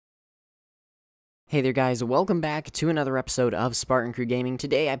Hey there guys, welcome back to another episode of Spartan Crew Gaming.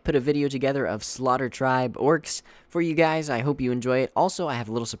 Today I put a video together of Slaughter Tribe Orcs for you guys. I hope you enjoy it. Also, I have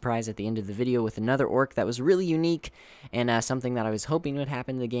a little surprise at the end of the video with another orc that was really unique and something that I was hoping would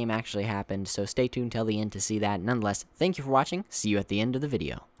happen in the game actually happened. So stay tuned till the end to see that. Nonetheless, thank you for watching. See you at the end of the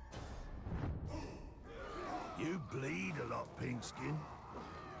video. You bleed a lot, Pinkskin.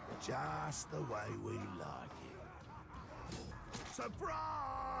 Just the way we like it.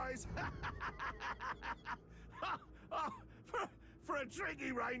 Surprise! for a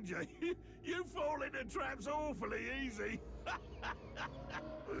tricky ranger, you fall into traps awfully easy.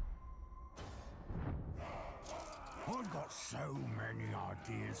 I've got so many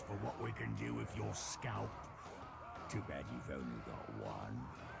ideas for what we can do with your scalp. Too bad you've only got one.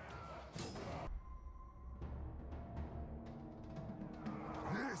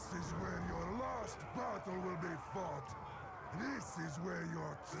 This is where your last battle will be fought. This is where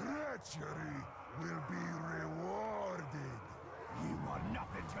your treachery will be rewarded. You are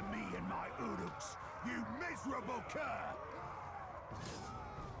nothing to me and my Orcs, you miserable cur!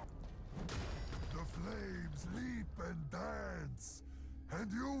 The flames leap and dance, and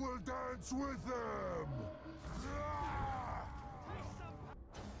you will dance with them!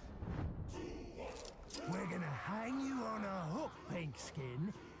 We're gonna hang you on a hook,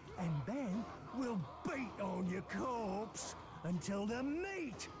 Pinkskin, and then we'll beat on your corpse until the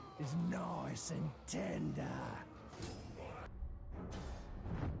meat is nice and tender.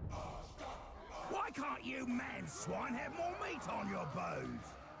 Why can't you man swine have more meat on your bones?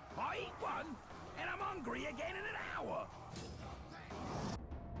 I eat one, and I'm hungry again in an hour.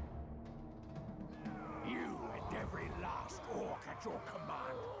 You and every last orc at your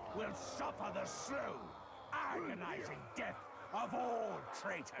command will suffer the slow, agonizing death of all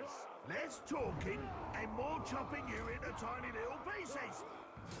traitors. Less talking and more chopping you into tiny little pieces.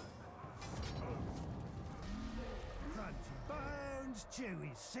 Crunchy bones,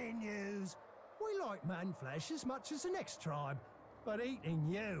 chewy sinews. We like man flesh as much as the next tribe, but eating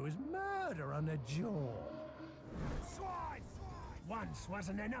you is murder on the jaw. Swine! Once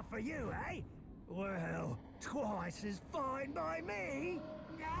wasn't enough for you, eh? Well, twice is fine by me.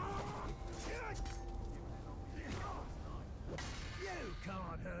 You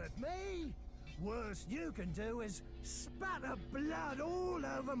can't hurt me. Worst you can do is spatter blood all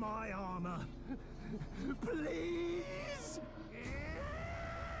over my armor. Please?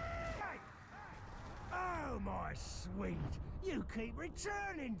 Oh, my sweet. You keep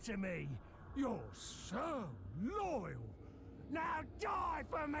returning to me. You're so loyal. Now die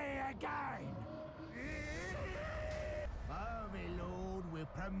for me again. Oh, my lord will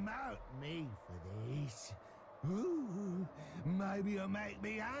promote me for this. Ooh, maybe you'll make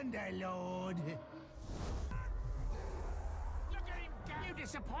me underlord. Look at him go! You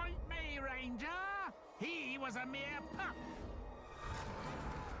disappoint me, Ranger! He was a mere pup!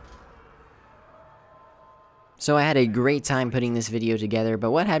 So I had a great time putting this video together, but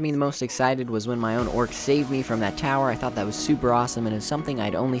what had me the most excited was when my own orc saved me from that tower. I thought that was super awesome, and it was something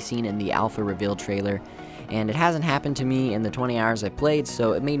I'd only seen in the alpha reveal trailer, and it hasn't happened to me in the 20 hours I played,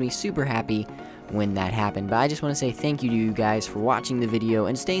 so it made me super happy when that happened. But I just want to say thank you to you guys for watching the video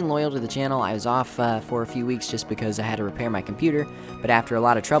and staying loyal to the channel. I was off for a few weeks just because I had to repair my computer, but after a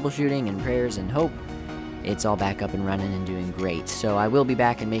lot of troubleshooting and prayers and hope, it's all back up and running and doing great. So I will be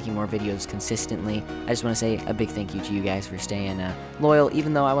back and making more videos consistently. I just want to say a big thank you to you guys for staying loyal,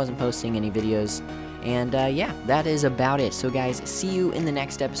 even though I wasn't posting any videos. And yeah, that is about it. So guys, see you in the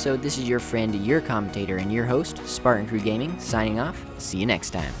next episode. This is your friend, your commentator, and your host, Spartan Crew Gaming, signing off. See you next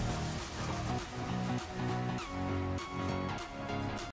time.